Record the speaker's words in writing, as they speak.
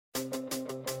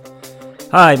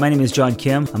Hi, my name is John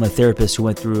Kim. I'm a therapist who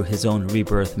went through his own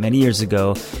rebirth many years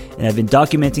ago, and I've been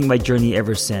documenting my journey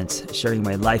ever since, sharing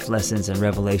my life lessons and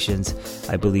revelations.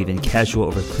 I believe in casual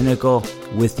over clinical,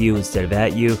 with you instead of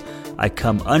at you. I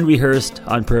come unrehearsed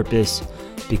on purpose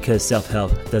because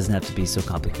self-help doesn't have to be so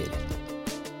complicated.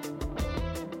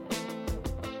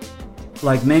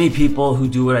 Like many people who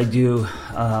do what I do,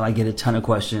 I get a ton of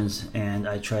questions and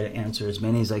I try to answer as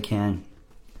many as I can.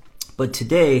 But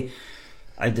today,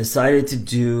 I decided to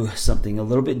do something a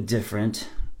little bit different.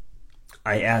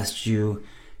 I asked you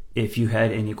if you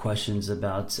had any questions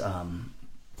about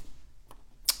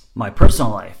my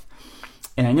personal life.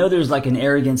 And I know there's like an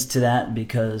arrogance to that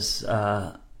because,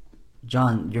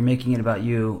 John, you're making it about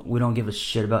you. We don't give a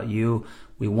shit about you.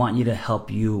 We want you to help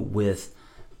you with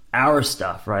our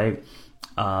stuff, right?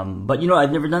 But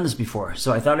I've never done this before.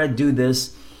 So I thought I'd do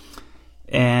this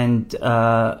and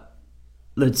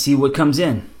let's see what comes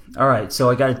in. All right, so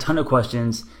I got a ton of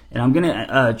questions, and I'm going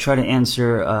to try to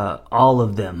answer all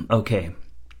of them. Okay,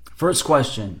 first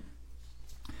question.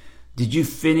 Did you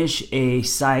finish a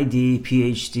PsyD,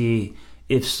 PhD?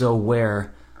 If so,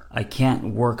 where? I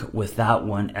can't work without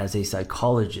one as a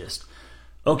psychologist.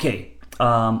 Okay,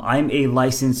 I'm a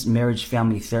licensed marriage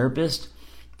family therapist.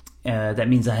 That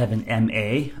means I have an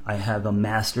MA. I have a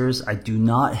master's. I do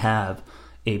not have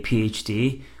a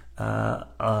PhD.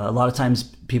 A lot of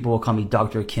times people will call me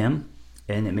Dr. Kim,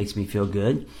 and it makes me feel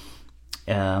good.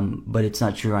 But it's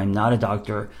not true. I'm not a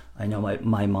doctor. I know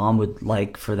my mom would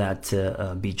like for that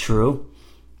to be true.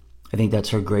 I think that's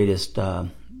her greatest.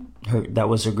 That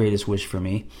was her greatest wish for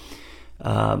me.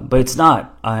 But it's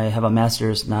not. I have a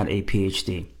master's, not a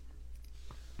PhD.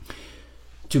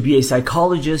 To be a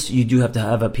psychologist, you do have to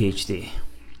have a PhD.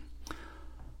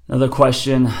 Another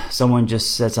question, someone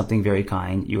just said something very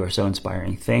kind. You are so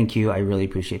inspiring. Thank you. I really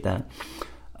appreciate that.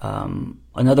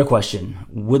 Another question,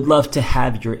 would love to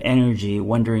have your energy,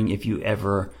 wondering if you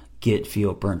ever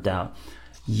feel burnt out.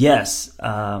 Yes,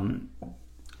 I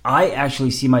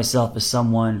actually see myself as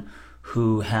someone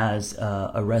who has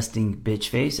a resting bitch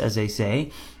face, as they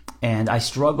say. And I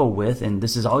struggle with, and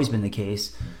this has always been the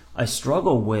case, I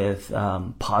struggle with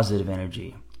positive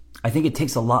energy. I think it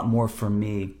takes a lot more for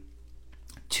me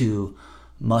to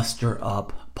muster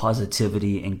up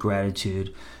positivity and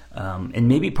gratitude. And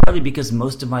maybe partly because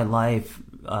most of my life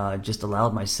just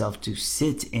allowed myself to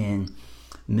sit in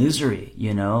misery.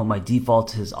 My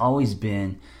default has always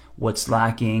been what's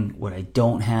lacking, what I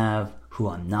don't have, who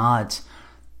I'm not.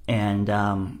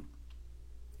 And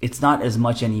it's not as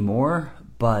much anymore,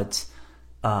 but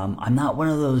I'm not one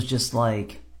of those just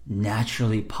like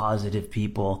naturally positive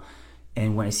people.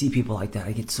 And when I see people like that,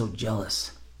 I get so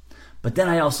jealous. But then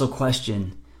I also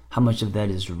question how much of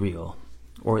that is real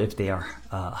or if they are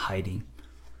hiding.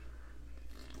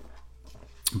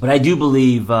 But I do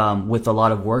believe with a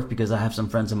lot of work, because I have some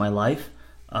friends in my life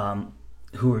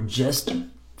who are just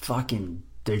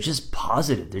they're just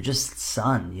positive. They're just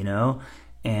sun,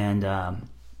 And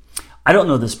I don't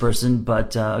know this person,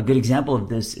 but a good example of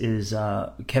this is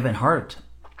Kevin Hart.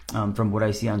 From what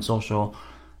I see on social,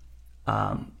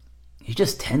 he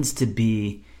just tends to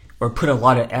be or put a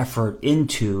lot of effort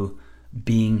into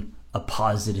being a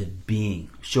positive being,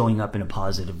 showing up in a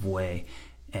positive way.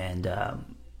 And I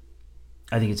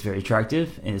think it's very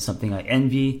attractive, and it's something I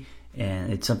envy,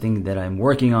 and it's something that I'm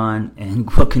working on and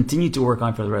will continue to work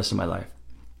on for the rest of my life.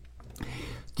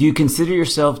 Do you consider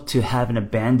yourself to have an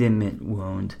abandonment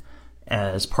wound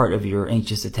as part of your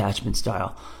anxious attachment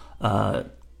style? I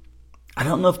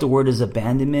don't know if the word is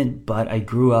abandonment, but I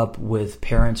grew up with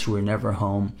parents who were never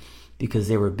home because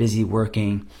they were busy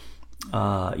working.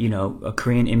 A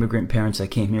Korean immigrant parents that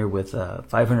came here with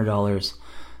 $500.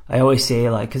 I always say,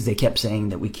 because they kept saying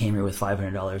that we came here with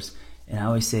 $500, and I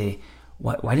always say,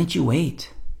 why didn't you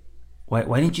wait?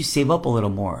 Why didn't you save up a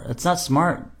little more? It's not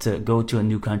smart to go to a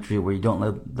new country where you don't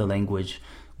know the language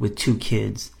with 2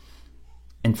 kids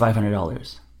and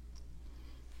 $500.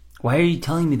 Why are you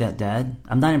telling me that, Dad?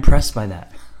 I'm not impressed by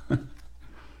that.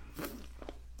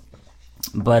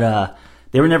 But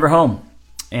they were never home.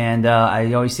 And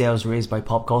I always say I was raised by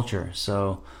pop culture.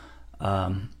 So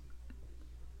the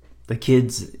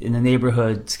kids in the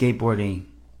neighborhood skateboarding,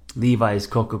 Levi's,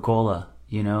 Coca-Cola,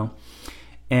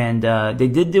 And they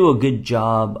did do a good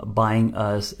job buying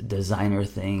us designer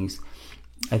things.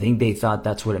 I think they thought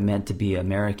that's what it meant to be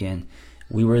American.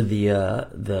 We were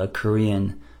the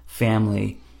Korean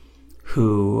family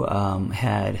who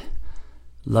had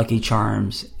Lucky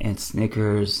Charms and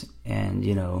Snickers and,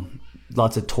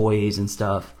 lots of toys and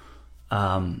stuff.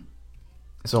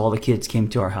 So all the kids came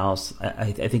to our house.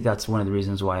 I think that's one of the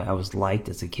reasons why I was liked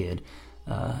as a kid.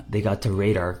 They got to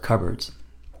raid our cupboards.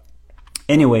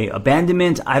 Anyway,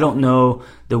 abandonment, I don't know.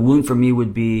 The wound for me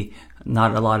would be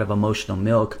not a lot of emotional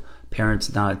milk.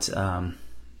 Parents not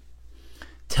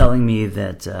telling me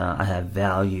that I have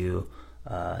value.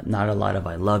 Not a lot of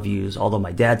I love yous, although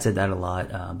my dad said that a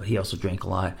lot, but he also drank a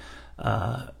lot.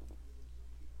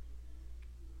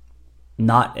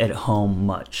 Not at home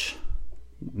much.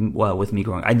 Well, with me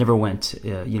growing, I never went,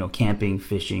 camping,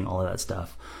 fishing, all of that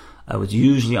stuff. I was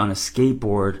usually on a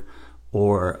skateboard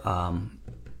or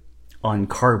on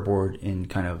cardboard in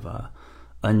kind of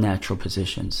unnatural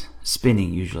positions,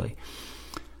 spinning usually.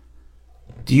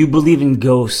 Do you believe in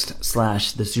ghosts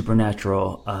 / the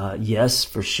supernatural? Yes,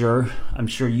 for sure. I'm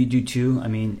sure you do too. I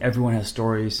mean, everyone has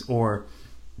stories, or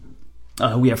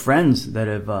we have friends that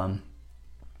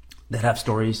have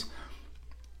stories.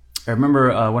 I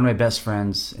remember one of my best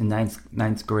friends in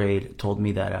ninth grade told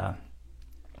me that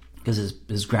because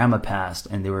his grandma passed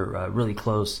and they were really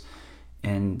close,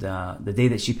 and the day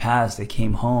that she passed, they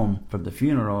came home from the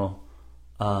funeral.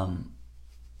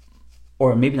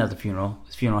 Or maybe not the funeral.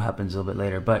 His funeral happens a little bit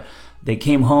later. But they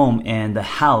came home and the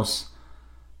house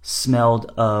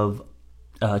smelled of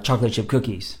chocolate chip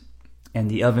cookies,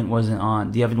 and the oven wasn't on.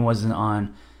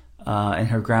 And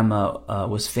her grandma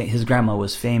his grandma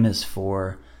was famous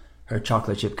for her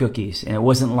chocolate chip cookies, and it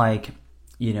wasn't like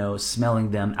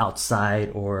smelling them outside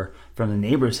or from the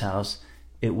neighbor's house.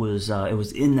 It was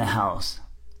in the house,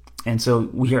 and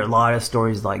so we hear a lot of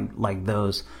stories like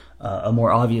those. A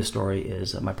more obvious story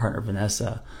is my partner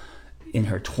Vanessa. In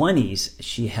her 20s,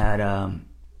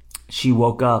 she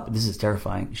woke up. This is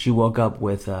terrifying. She woke up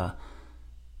with a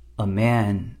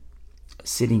man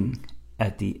sitting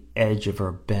at the edge of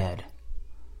her bed.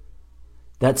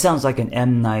 That sounds like an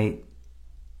M. Night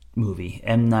movie.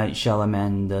 M. Night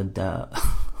Shyamalan.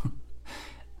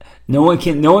 No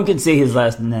one can say his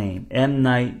last name. M.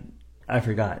 Night. I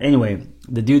forgot. Anyway,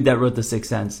 the dude that wrote The Sixth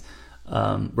Sense,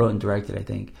 wrote and directed, I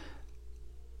think.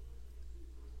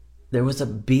 There was a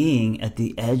being at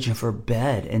the edge of her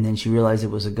bed, and then she realized it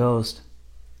was a ghost.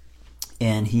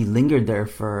 And he lingered there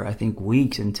for, I think,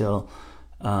 weeks until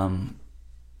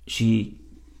she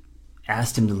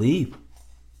asked him to leave.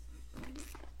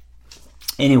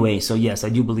 Anyway, so yes, I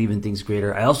do believe in things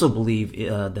greater. I also believe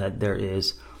that there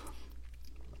is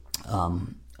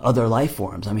other life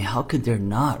forms. I mean, how could there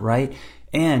not, right?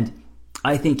 And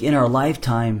I think in our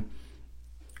lifetime,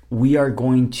 we are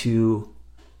going to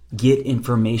get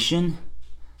information,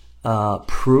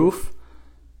 proof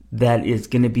that is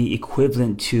going to be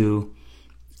equivalent to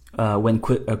when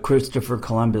Christopher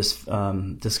Columbus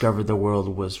discovered the world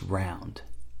was round,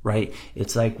 right?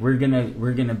 It's like I think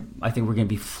we're gonna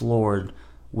be floored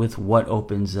with what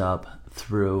opens up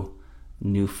through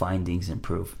new findings and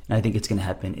proof. And I think it's gonna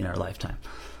happen in our lifetime.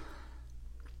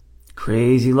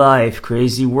 Crazy life,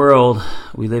 crazy world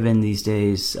we live in these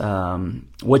days.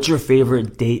 What's your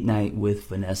favorite date night with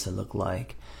Vanessa look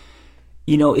like?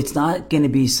 It's not going to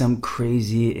be some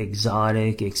crazy,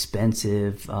 exotic,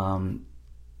 expensive.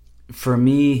 For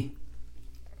me,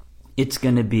 it's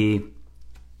going to be...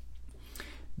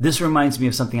 This reminds me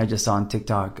of something I just saw on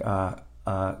TikTok.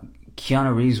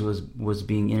 Keanu Reeves was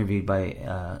being interviewed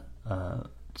by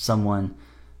someone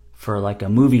for like a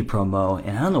movie promo,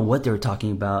 and I don't know what they were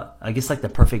talking about. I guess like The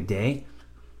Perfect Day.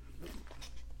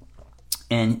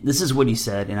 And this is what he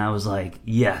said, and I was like,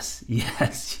 yes.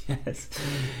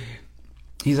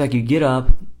 He's like, you get up.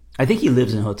 I think he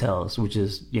lives in hotels, which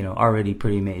is, already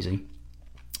pretty amazing.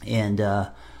 And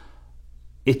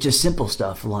it's just simple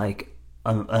stuff like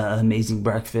an amazing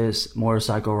breakfast,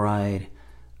 motorcycle ride,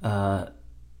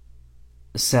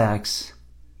 sex,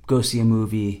 go see a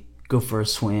movie, go for a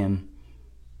swim,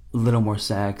 a little more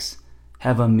sex,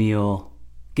 have a meal,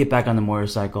 get back on the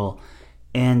motorcycle.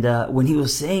 And when he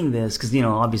was saying this, because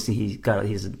obviously he's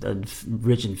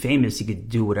rich and famous, he could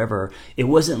do whatever. It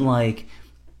wasn't like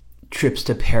trips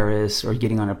to Paris or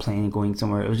getting on a plane and going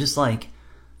somewhere. It was just like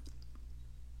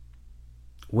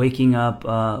waking up,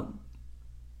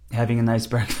 having a nice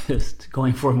breakfast,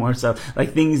 going for more stuff,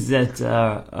 like things that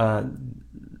are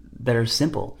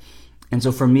simple. And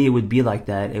so for me, it would be like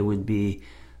that. It would be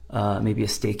maybe a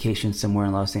staycation somewhere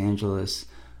in Los Angeles,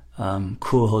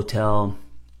 cool hotel,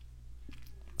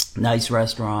 nice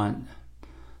restaurant,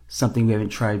 something we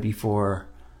haven't tried before.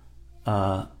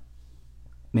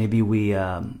 Maybe we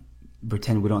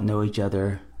pretend we don't know each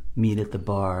other, meet at the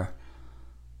bar,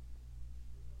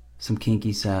 some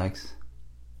kinky sex,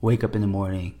 wake up in the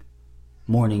morning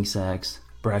sex,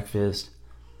 breakfast,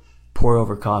 pour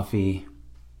over coffee,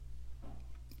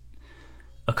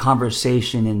 a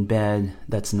conversation in bed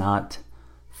that's not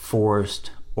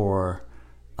forced or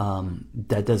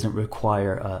that doesn't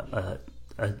require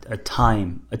a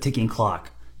ticking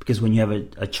clock because when you have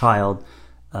a child,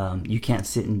 you can't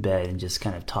sit in bed and just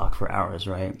kind of talk for hours,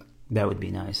 right? That would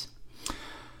be nice.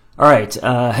 All right.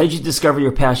 How did you discover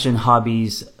your passion,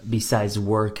 hobbies besides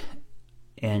work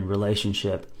and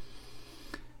relationship?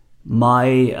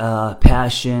 My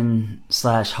passion /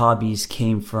 hobbies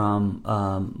came from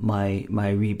my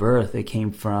rebirth. It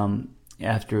came from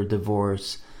after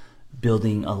divorce,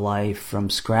 building a life from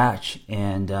scratch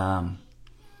and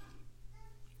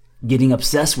getting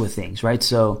obsessed with things, right?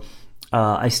 So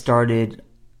I started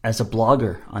as a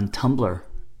blogger on Tumblr,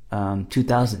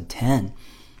 2010,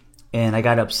 and I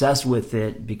got obsessed with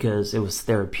it because it was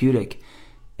therapeutic,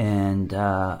 and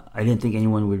I didn't think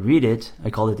anyone would read it. I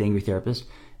called it The Angry Therapist.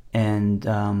 And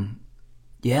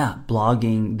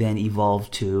blogging then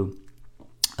evolved to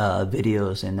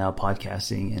videos and now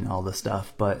podcasting and all the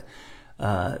stuff. But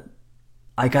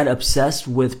I got obsessed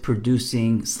with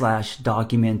producing /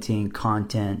 documenting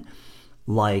content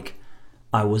like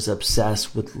I was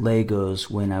obsessed with Legos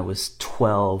when I was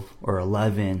 12 or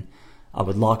 11. I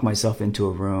would lock myself into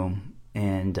a room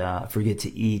and forget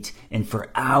to eat. And for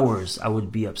hours, I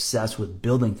would be obsessed with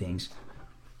building things.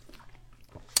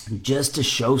 Just to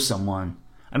show someone,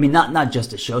 I mean, not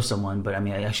just to show someone, but I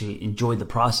mean, I actually enjoyed the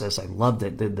process. I loved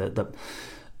it. The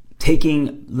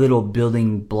taking little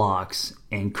building blocks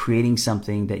and creating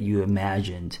something that you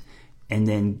imagined, and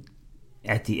then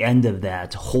at the end of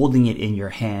that, holding it in your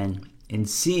hand and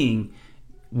seeing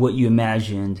what you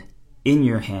imagined in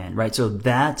your hand, right? So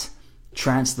that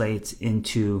translates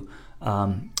into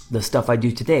the stuff I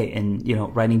do today, and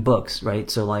writing books,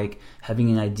 right? So like having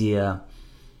an idea,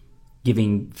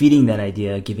 feeding that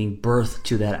idea, giving birth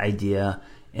to that idea,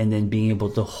 and then being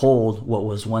able to hold what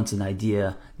was once an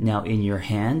idea now in your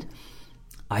hand.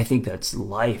 I think that's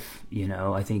life,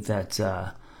 I think that's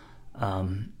what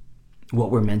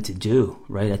we're meant to do,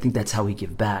 right? I think that's how we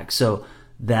give back. So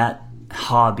that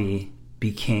hobby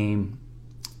became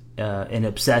an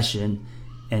obsession,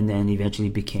 and then eventually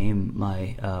became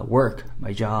my work,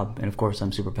 my job. And of course,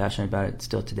 I'm super passionate about it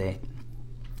still today.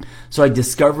 So I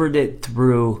discovered it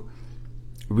through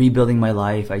rebuilding my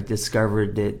life. I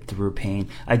discovered it through pain.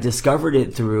 I discovered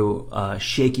it through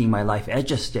shaking my life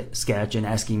Etch-a-Sketch and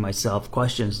asking myself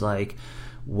questions like,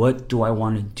 what do I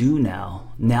want to do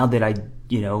now? Now that I,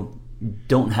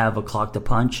 don't have a clock to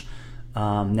punch,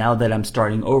 now that I'm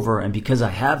starting over, and because I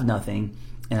have nothing,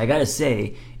 and I gotta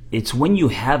say, it's when you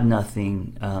have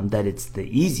nothing that it's the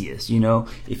easiest.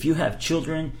 If you have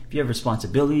children, if you have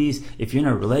responsibilities, if you're in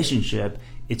a relationship,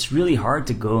 it's really hard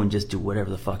to go and just do whatever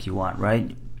the fuck you want,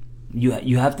 right?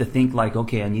 You have to think like,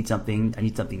 okay, I need something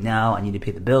now, I need to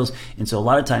pay the bills. And so a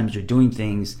lot of times you're doing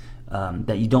things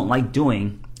that you don't like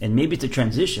doing, and maybe it's a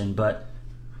transition, but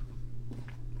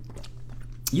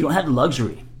you don't have the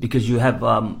luxury because you have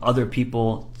other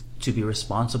people to be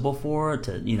responsible for,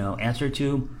 to answer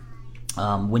to.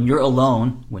 When you're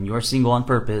alone, when you're single on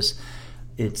purpose,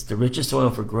 it's the richest soil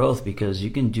for growth, because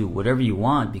you can do whatever you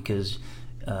want, because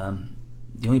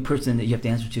the only person that you have to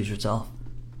answer to is yourself.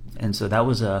 And so that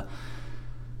was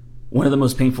one of the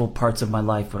most painful parts of my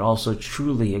life, but also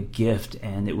truly a gift.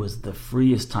 And it was the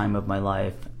freest time of my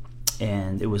life.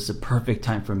 And it was the perfect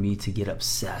time for me to get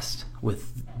obsessed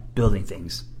with building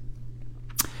things.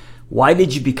 Why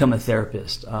did you become a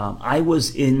therapist? I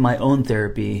was in my own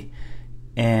therapy,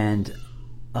 and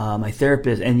my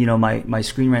therapist, and my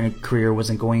screenwriting career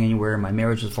wasn't going anywhere. My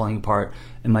marriage was falling apart.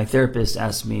 And my therapist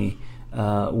asked me,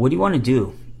 what do you want to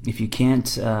do? If you can't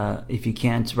write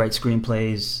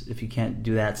screenplays, if you can't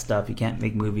do that stuff, you can't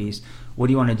make movies, what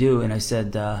do you want to do? And I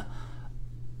said,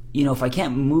 if I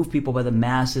can't move people by the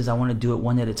masses, I want to do it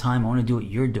one at a time. I want to do what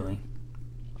you're doing.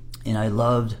 And I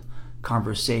loved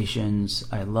conversations.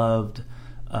 I loved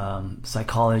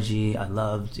psychology. I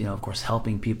loved, of course,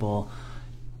 helping people.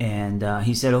 And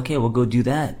he said, okay, we'll go do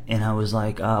that. And I was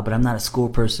like, but I'm not a school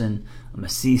person. I'm a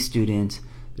C student.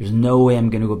 There's no way I'm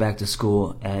going to go back to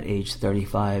school at age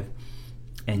 35.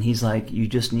 And he's like, you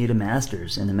just need a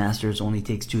master's, and the master's only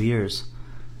takes 2 years.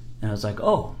 And I was like,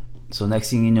 oh. So next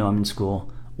thing you know, I'm in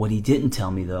school. What he didn't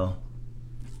tell me, though,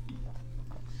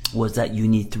 was that you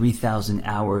need 3,000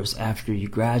 hours after you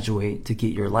graduate to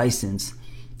get your license.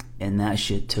 And that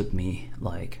shit took me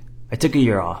I took a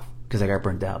year off because I got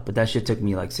burnt out, but that shit took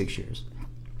me 6 years.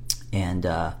 And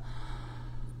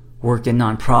worked in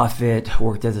nonprofit,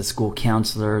 worked as a school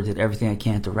counselor, did everything I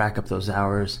can to rack up those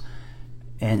hours.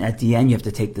 And at the end, you have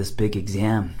to take this big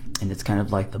exam, and it's kind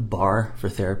of like the bar for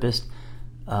therapists.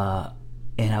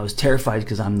 And I was terrified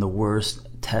because I'm the worst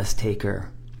test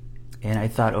taker. And I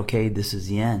thought, okay, this is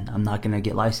the end. I'm not going to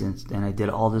get licensed. And I did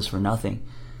all this for nothing.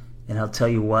 And I'll tell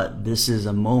you what, this is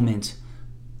a moment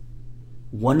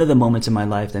one of the moments in my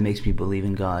life that makes me believe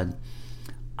in God.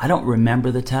 I don't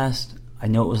remember the test. I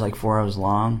know it was like 4 hours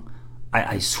long.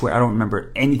 I swear I don't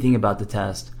remember anything about the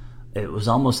test. It was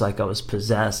almost like I was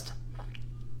possessed.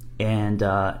 And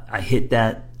I hit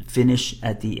that finish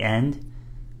at the end,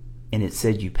 and it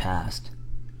said you passed.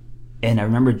 And I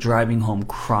remember driving home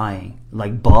crying,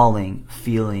 like bawling,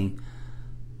 feeling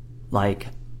like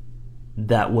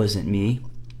that wasn't me,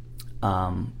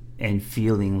 and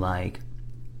feeling like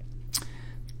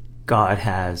God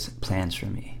has plans for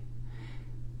me.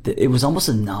 It was almost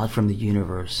a nod from the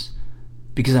universe,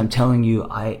 because I'm telling you,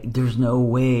 there's no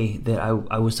way that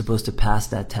I was supposed to pass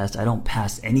that test. I don't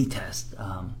pass any test.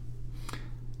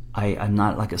 I'm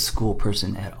not like a school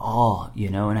person at all,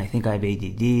 and I think I have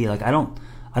ADD. Like I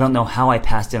don't know how I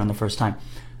passed it on the first time.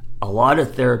 A lot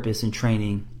of therapists in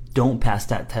training don't pass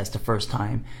that test the first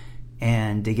time,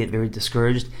 and they get very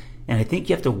discouraged. And I think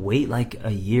you have to wait like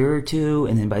a year or two,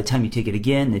 and then by the time you take it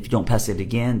again, if you don't pass it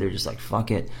again, they're just like,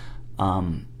 fuck it.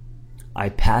 I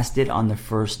passed it on the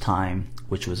first time,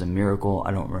 which was a miracle.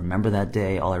 I don't remember that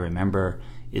day. All I remember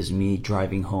is me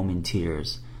driving home in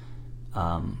tears,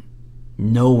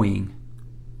 knowing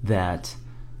that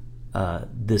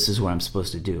this is what I'm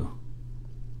supposed to do,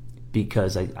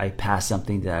 because I passed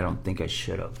something that I don't think I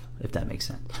should have, if that makes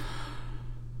sense.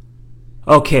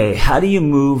 Okay, how do you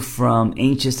move from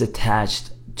anxious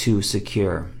attached to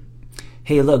secure?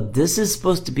 Hey, look, this is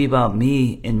supposed to be about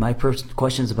me and my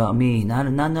questions about me,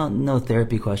 no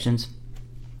therapy questions.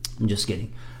 I'm just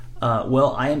kidding.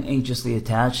 Well, I am anxiously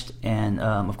attached, and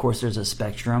of course there's a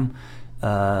spectrum.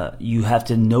 You have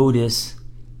to notice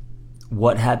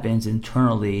what happens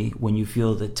internally when you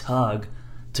feel the tug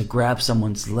to grab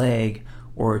someone's leg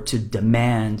or to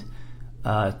demand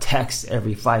text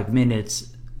every 5 minutes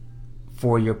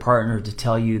for your partner to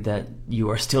tell you that you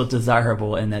are still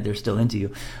desirable and that they're still into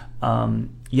you.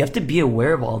 You have to be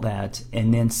aware of all that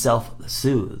and then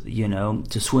self-soothe.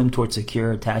 To swim towards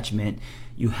secure attachment,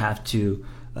 you have to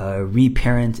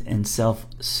reparent and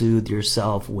self-soothe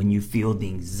yourself when you feel the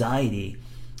anxiety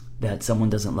that someone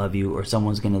doesn't love you, or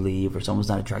someone's going to leave, or someone's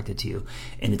not attracted to you.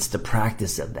 And it's the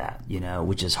practice of that,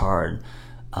 which is hard.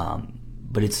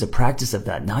 But it's the practice of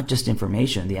that, not just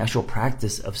information, the actual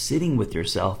practice of sitting with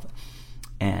yourself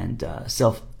and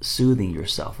self-soothing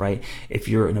yourself, right? If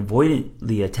you're an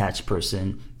avoidantly attached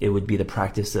person, it would be the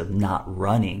practice of not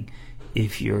running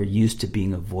if you're used to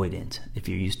being avoidant, if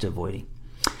you're used to avoiding.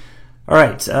 All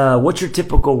right, what's your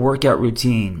typical workout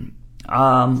routine?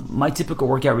 My typical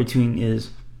workout routine is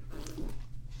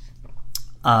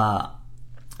I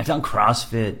found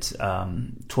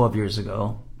CrossFit 12 years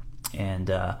ago and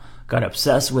got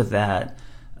obsessed with that.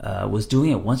 Was doing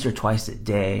it once or twice a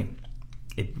day.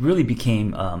 It really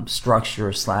became structure /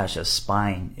 a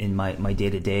spine in my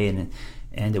day-to-day,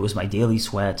 and it was my daily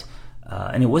sweat.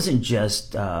 And it wasn't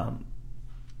just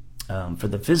for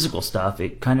the physical stuff.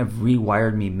 It kind of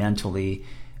rewired me mentally.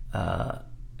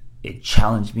 It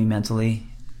challenged me mentally,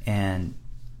 and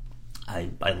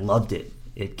I loved it.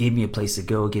 It gave me a place to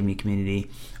go, it gave me community.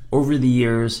 Over the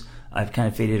years, I've kind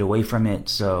of faded away from it,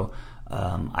 so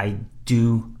I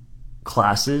do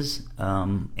classes,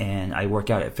 and I work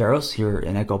out at Pharos here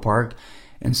in Echo Park.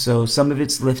 And so some of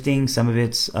it's lifting, some of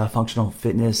it's functional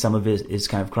fitness, some of it is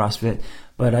kind of CrossFit.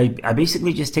 But I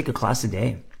basically just take a class a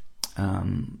day.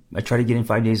 I try to get in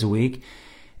 5 days a week.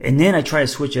 And then I try to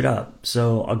switch it up.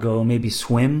 So I'll go maybe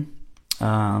swim.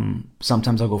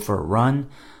 Sometimes I'll go for a run.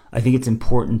 I think it's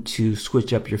important to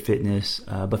switch up your fitness.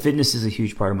 But fitness is a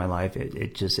huge part of my life.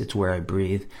 It's where I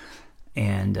breathe.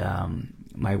 And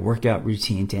my workout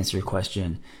routine, to answer your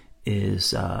question,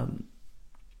 is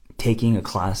taking a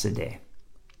class a day.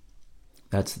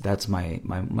 That's my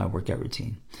workout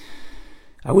routine.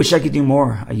 I wish I could do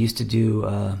more. I used to do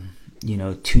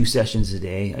 2 sessions a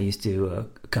day. I used to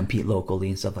compete locally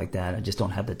and stuff like that. I just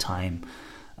don't have the time,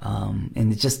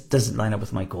 and it just doesn't line up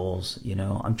with my goals.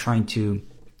 I'm trying to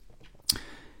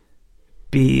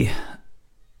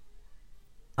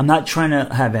I'm not trying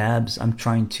to have abs. I'm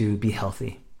trying to be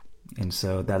healthy, and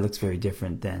so that looks very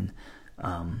different than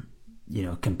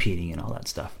competing and all that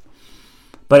stuff.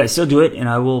 But I still do it, and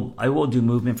I will do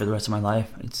movement for the rest of my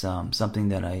life. It's something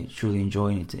that I truly enjoy,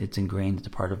 and it's ingrained. It's a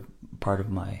part of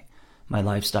my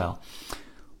lifestyle.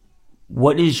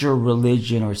 What is your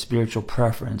religion or spiritual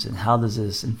preference, and how does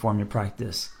this inform your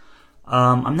practice?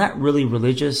 I'm not really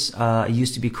religious. I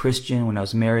used to be Christian when I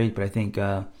was married, but I think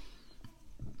a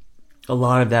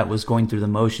lot of that was going through the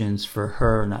motions for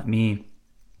her, not me.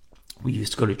 We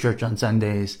used to go to church on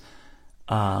Sundays.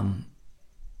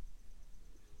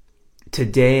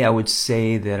 Today, I would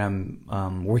say that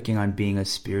I'm working on being a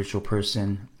spiritual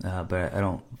person, but I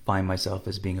don't find myself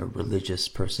as being a religious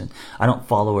person. I don't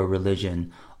follow a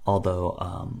religion,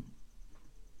 although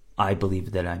I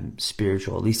believe that I'm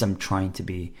spiritual. At least I'm trying to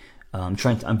be. I'm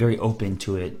very open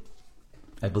to it.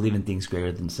 I believe in things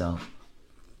greater than self.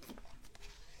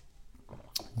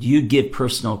 Do you give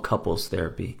personal couples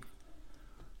therapy?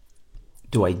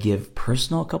 Do I give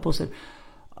personal couples therapy?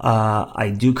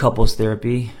 I do couples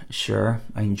therapy. Sure,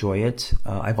 I enjoy it.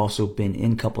 I've also been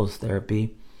in couples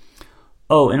therapy.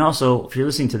 Oh, and also, if you're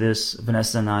listening to this,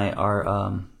 Vanessa and I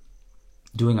are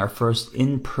doing our first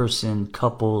in-person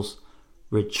couples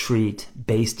retreat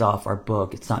based off our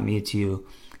book, It's Not Me, It's You,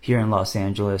 here in Los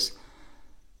Angeles.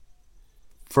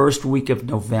 First week of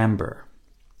November.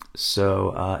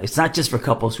 So it's not just for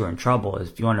couples who are in trouble.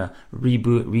 If you want to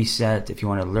reboot, reset, if you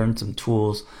want to learn some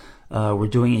tools, we're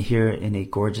doing it here in a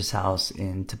gorgeous house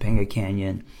in Topanga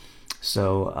Canyon.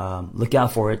 So look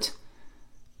out for it.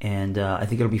 And I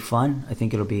think it'll be fun. I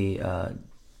think it'll be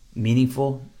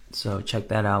meaningful. So check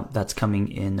that out. That's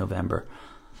coming in November.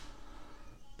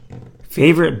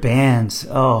 Favorite bands?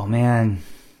 Oh, man.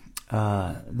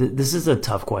 This is a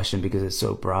tough question because it's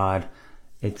so broad.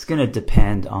 It's going to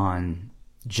depend on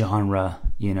genre.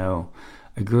 You know,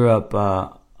 I grew up,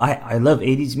 I love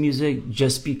 80s music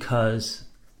just because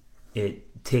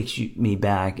it takes me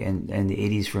back, and the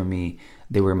 80s for me,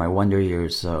 they were my wonder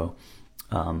years. So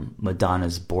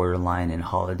Madonna's Borderline and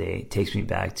Holiday takes me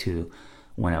back to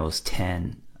when I was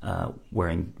 10,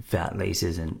 wearing fat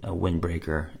laces and a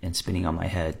windbreaker and spinning on my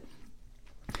head.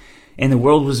 And the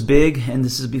world was big, and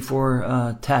this is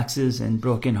before taxes and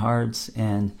broken hearts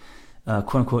and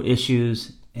quote-unquote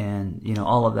issues and, you know,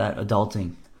 all of that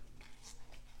adulting.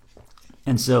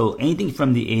 And so anything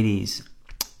from the 80s,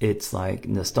 it's like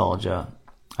nostalgia.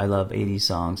 I love 80s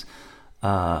songs.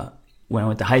 When I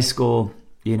went to high school,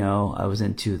 you know, I was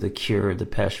into The Cure,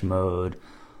 Depeche Mode,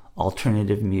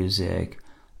 alternative music,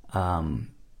 a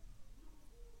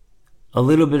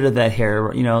little bit of that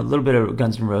hair, you know, a little bit of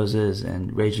Guns N' Roses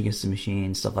and Rage Against the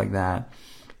Machine, stuff like that.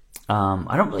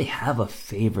 I don't really have a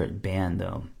favorite band,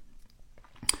 though.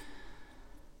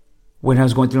 When I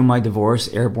was going through my divorce,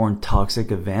 Airborne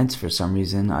Toxic Events, for some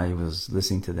reason, I was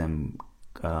listening to them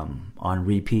on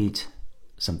repeat,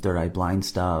 some Third Eye Blind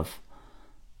stuff.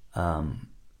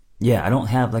 Yeah, I don't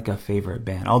have like a favorite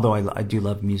band, although I do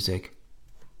love music.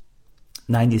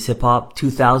 90s hip hop,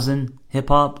 2000 hip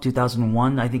hop,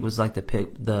 2001 I think was like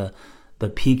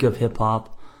the peak of hip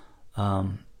hop.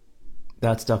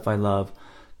 That stuff I love.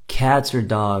 Cats or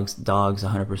dogs? Dogs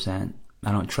 100%.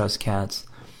 I don't trust cats.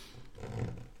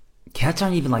 Cats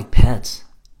aren't even like pets.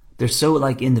 They're so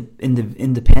like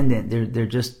independent. They're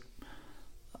just,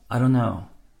 I don't know.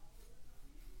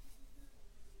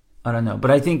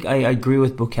 But I think I agree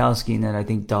with Bukowski in that I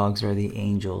think dogs are the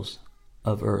angels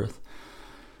of Earth.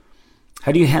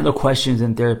 How do you handle questions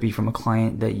in therapy from a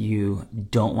client that you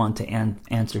don't want to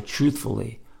answer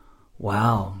truthfully?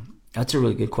 Wow, that's a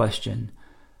really good question.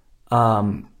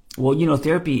 Well, you know,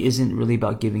 therapy isn't really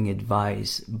about giving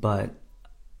advice, but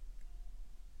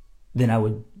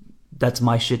then that's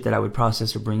my shit that I would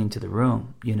process or bring into the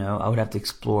room. You know, I would have to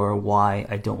explore why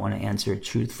I don't want to answer it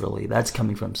truthfully. That's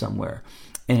coming from somewhere.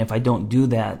 And if I don't do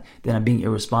that, then I'm being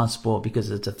irresponsible because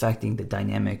it's affecting the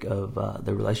dynamic of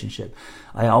the relationship.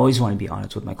 I always want to be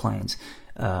honest with my clients.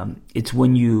 It's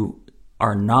when you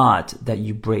are not that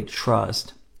you break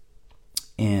trust,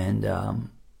 and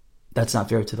that's not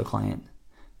fair to the client.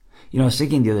 You know, I was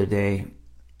thinking the other day,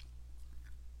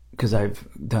 because I've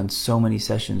done so many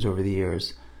sessions over the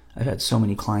years, I've had so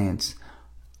many clients.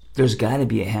 There's got to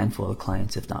be a handful of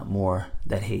clients, if not more,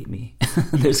 that hate me.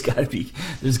 There's got to be.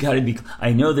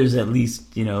 I know there's at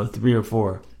least, you know, 3 or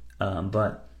 4,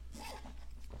 but,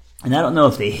 and I don't know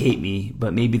if they hate me,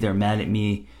 but maybe they're mad at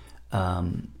me.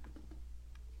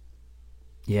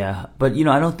 Yeah, but you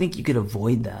know, I don't think you could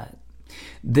avoid that.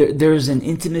 There's an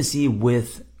intimacy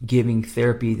with giving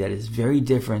therapy that is very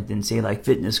different than, say, like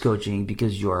fitness coaching,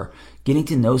 because you're getting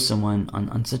to know someone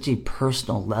on such a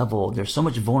personal level. There's so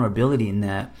much vulnerability in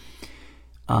that.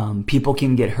 People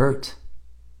can get hurt.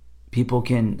 People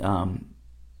can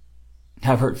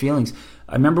have hurt feelings.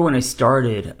 I remember when I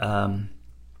started,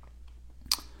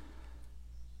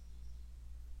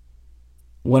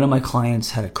 one of my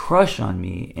clients had a crush on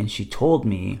me, and she told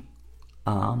me,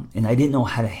 and I didn't know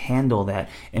how to handle that.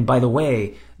 And by the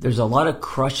way, there's a lot of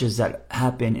crushes that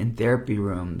happen in therapy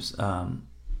rooms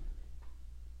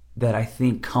that I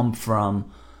think come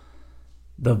from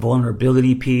the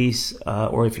vulnerability piece,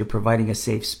 or if you're providing a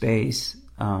safe space.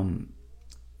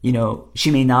 You know,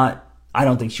 she may not, I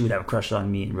don't think she would have a crush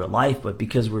on me in real life, but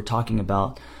because we're talking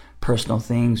about personal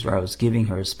things, where I was giving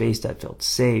her a space that felt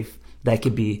safe. That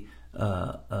could be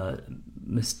a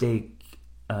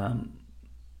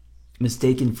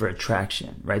mistaken for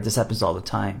attraction, right? This happens all the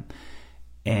time.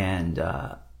 And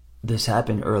this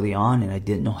happened early on, and I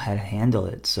didn't know how to handle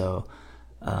it. So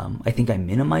I think I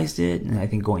minimized it, and I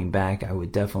think going back, I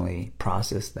would definitely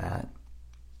process that.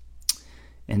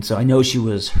 And so I know she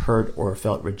was hurt or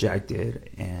felt rejected.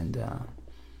 And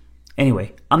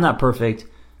anyway, I'm not perfect.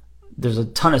 There's a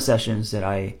ton of sessions that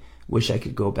I wish I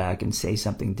could go back and say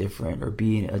something different or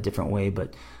be in a different way.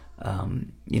 But,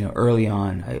 early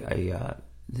on, I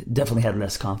definitely had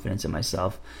less confidence in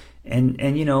myself. And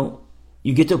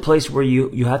you get to a place where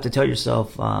you have to tell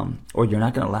yourself, or you're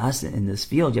not going to last in this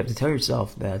field. You have to tell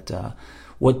yourself that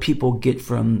what people get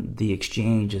from the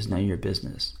exchange is none of your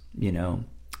business.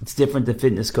 It's different than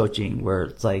fitness coaching, where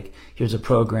it's like, here's a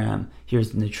program, here's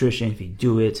the nutrition. If you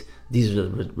do it, these are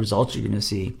the results you're going to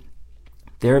see.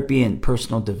 Therapy and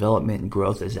personal development and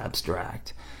growth is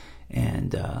abstract,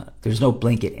 and there's no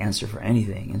blanket answer for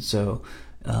anything. And so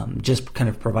just kind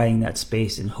of providing that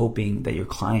space and hoping that your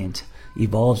client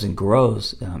evolves and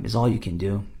grows is all you can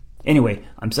do. Anyway,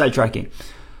 I'm sidetracking.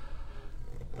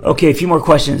 Okay, a few more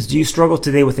questions. Do you struggle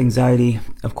today with anxiety?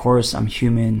 Of course, I'm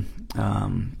human.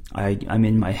 I'm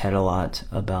in my head a lot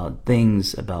about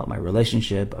things, about my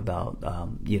relationship, about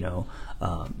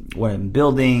what I'm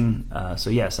building. So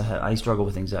yes, I struggle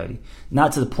with anxiety.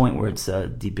 Not to the point where it's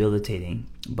debilitating,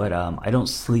 but I don't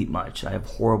sleep much. I have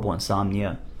horrible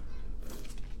insomnia.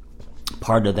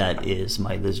 Part of that is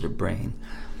my lizard brain.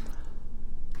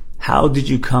 How did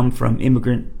you come from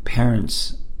immigrant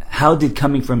parents? How did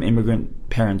coming from immigrant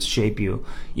parents shape you?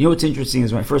 What's interesting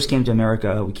is when I first came to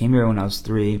America, we came here when I was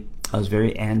 3. I was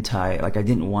very I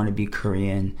didn't want to be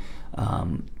Korean,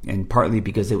 and partly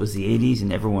because it was the 80s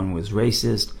and everyone was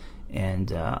racist,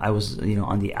 and I was,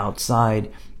 on the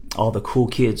outside. All the cool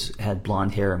kids had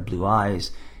blonde hair and blue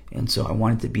eyes, and so I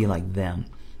wanted to be like them.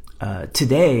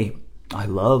 Today, I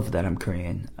love that I'm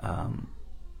Korean.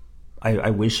 I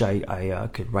wish I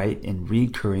could write and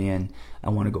read Korean. I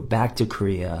want to go back to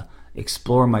Korea,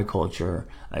 explore my culture,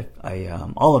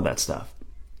 all of that stuff.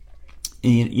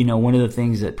 And, one of the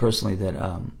things that personally that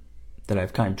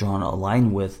I've kind of drawn a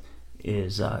line with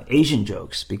is Asian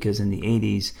jokes, because in the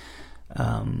 80s,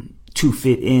 to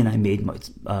fit in, I made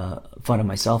fun of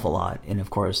myself a lot. And of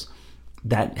course,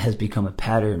 that has become a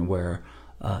pattern where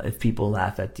if people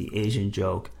laugh at the Asian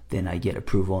joke, then I get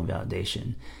approval and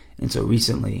validation. And so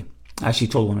recently, I actually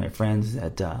told one of my friends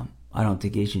that I don't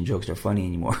think Asian jokes are funny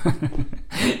anymore,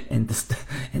 and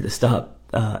to stop.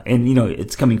 And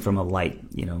it's coming from a light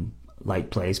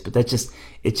place, but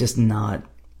it's just not.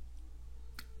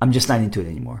 I'm just not into it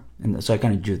anymore, and so I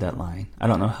kind of drew that line. I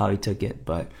don't know how he took it,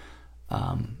 but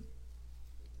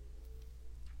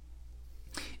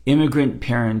immigrant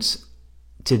parents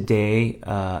today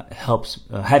helps.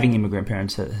 Having immigrant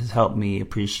parents has helped me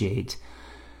appreciate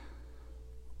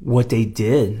what they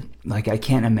did. Like, I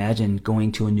can't imagine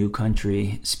going to a new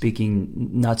country,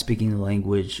 not speaking the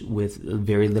language, with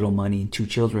very little money and 2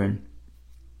 children.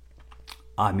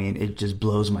 I mean, it just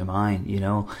blows my mind,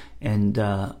 and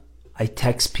I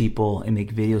text people and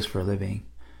make videos for a living.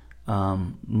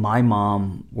 My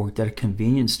mom worked at a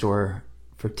convenience store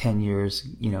for 10 years,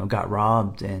 got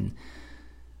robbed, and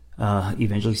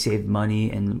eventually saved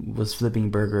money and was flipping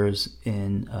burgers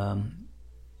in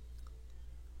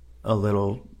a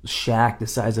little shack the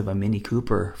size of a Mini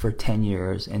Cooper for 10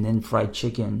 years, and then fried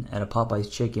chicken at a Popeye's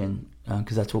Chicken,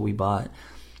 because that's what we bought,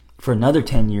 for another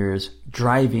 10 years,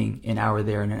 driving an hour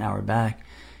there and an hour back.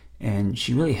 And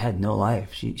she really had no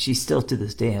life. She still to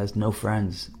this day has no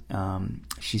friends.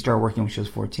 She started working when she was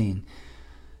 14.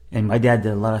 And my dad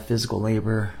did a lot of physical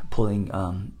labor, pulling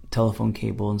telephone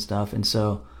cable and stuff. And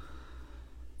so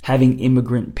having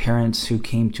immigrant parents who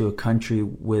came to a country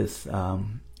without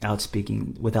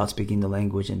speaking the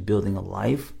language and building a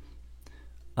life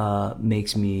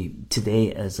makes me,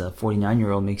 today as a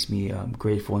 49-year-old, makes me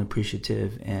grateful and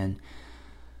appreciative, and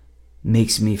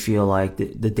makes me feel like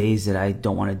the days that I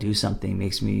don't want to do something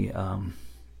makes me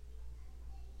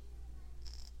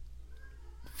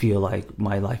feel like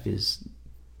my life is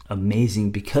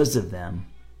amazing because of them.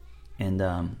 And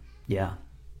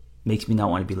makes me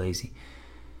not want to be lazy.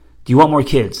 Do you want more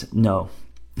kids? No.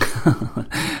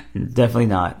 Definitely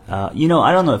not. I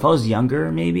don't know. If I was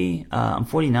younger, maybe. I'm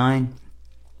 49.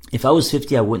 If I was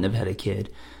 50, I wouldn't have had a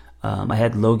kid. I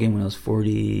had Logan when I was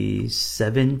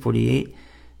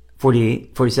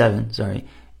 47, sorry.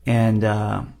 And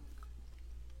I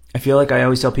feel like I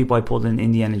always tell people I pulled in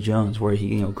Indiana Jones, where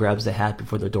he, grabs the hat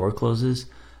before the door closes.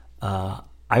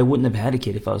 I wouldn't have had a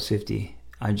kid if I was 50.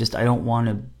 I don't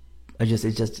want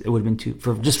It would have been too,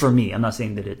 for me. I'm not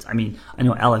saying that I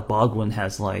know Alec Baldwin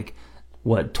has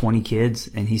 20 kids,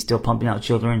 and he's still pumping out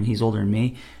children, and he's older than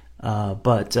me.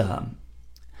 But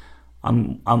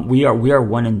we are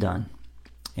one and done.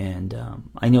 And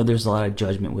I know there's a lot of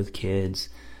judgment with kids.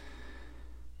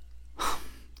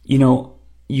 You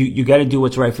got to do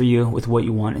what's right for you with what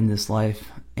you want in this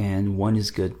life, and one is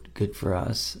good for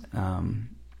us.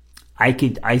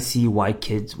 I see why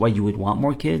you would want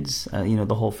more kids.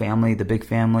 The whole family, the big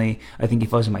family. I think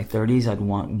if I was in my 30s, I'd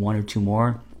want one or two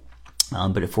more.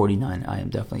 But at 49, I am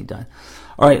definitely done.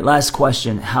 All right, last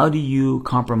question. How do you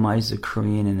compromise the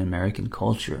Korean and American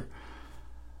culture?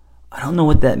 I don't know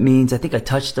what that means. I think I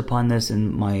touched upon this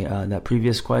in my that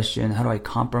previous question. How do I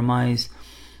compromise?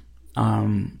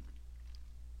 I'm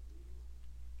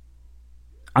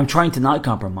trying to not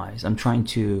compromise. I'm trying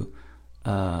to,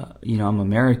 I'm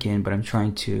American, but I'm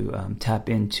trying to tap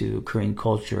into Korean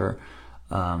culture.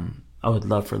 I would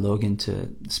love for Logan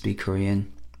to speak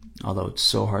Korean, although it's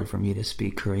so hard for me to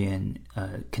speak Korean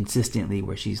consistently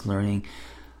where she's learning.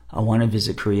 I want to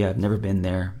visit Korea. I've never been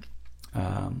there.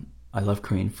 I love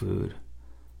Korean food.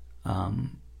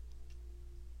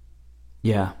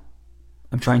 Yeah,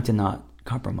 I'm trying to not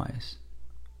compromise.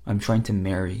 I'm trying to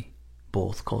marry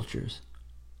both cultures.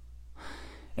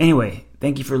 Anyway,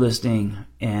 thank you for listening.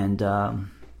 And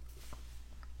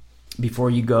before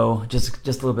you go, just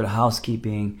a little bit of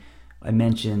housekeeping. I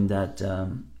mentioned that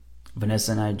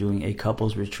Vanessa and I are doing a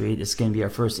couples retreat. It's going to be our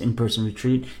first in-person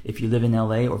retreat. If you live in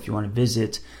LA or if you want to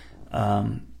visit,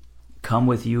 come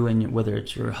with you, and whether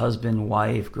it's your husband,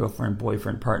 wife, girlfriend,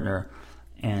 boyfriend, partner,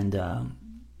 and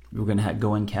we're going to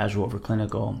go in casual over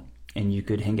clinical, and you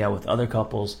could hang out with other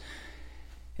couples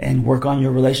and work on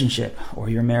your relationship or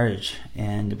your marriage.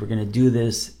 And we're going to do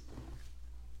this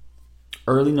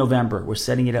early November. We're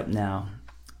setting it up now,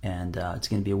 and it's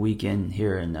going to be a weekend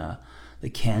here in the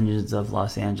canyons of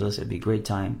Los Angeles. It'd be a great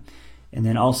time. And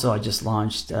then also I just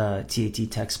launched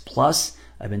TAT Text Plus.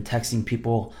 I've been texting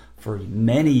people for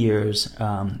many years,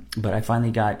 but I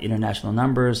finally got international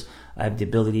numbers. I have the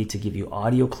ability to give you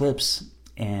audio clips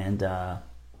and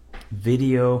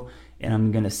video, and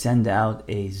I'm going to send out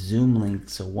a Zoom link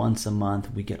so once a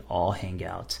month we could all hang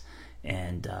out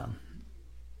and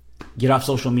get off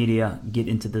social media, get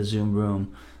into the Zoom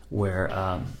room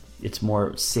where it's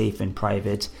more safe and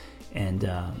private, and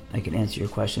I can answer your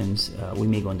questions. We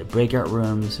may go into breakout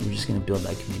rooms, and we're just going to build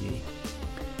that community.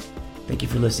 Thank you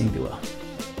for listening. Be well.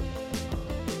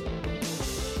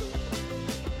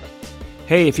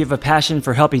 Hey, if you have a passion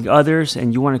for helping others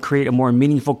and you want to create a more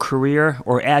meaningful career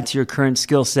or add to your current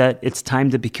skill set, it's time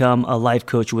to become a life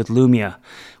coach with Lumia.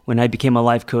 When I became a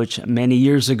life coach many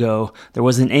years ago, there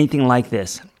wasn't anything like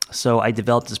this. So I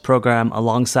developed this program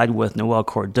alongside with Noel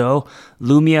Cordeau,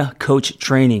 Lumia Coach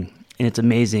Training. And it's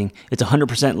amazing. It's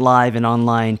 100% live and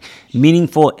online,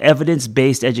 meaningful,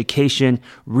 evidence-based education,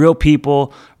 real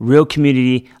people, real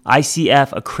community,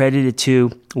 ICF accredited too,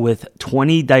 with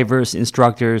 20 diverse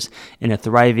instructors and a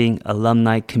thriving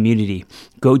alumni community.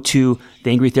 Go to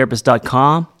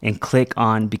theangrytherapist.com and click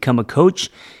on Become a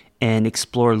Coach and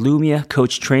explore Lumia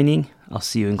Coach Training. I'll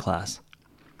see you in class.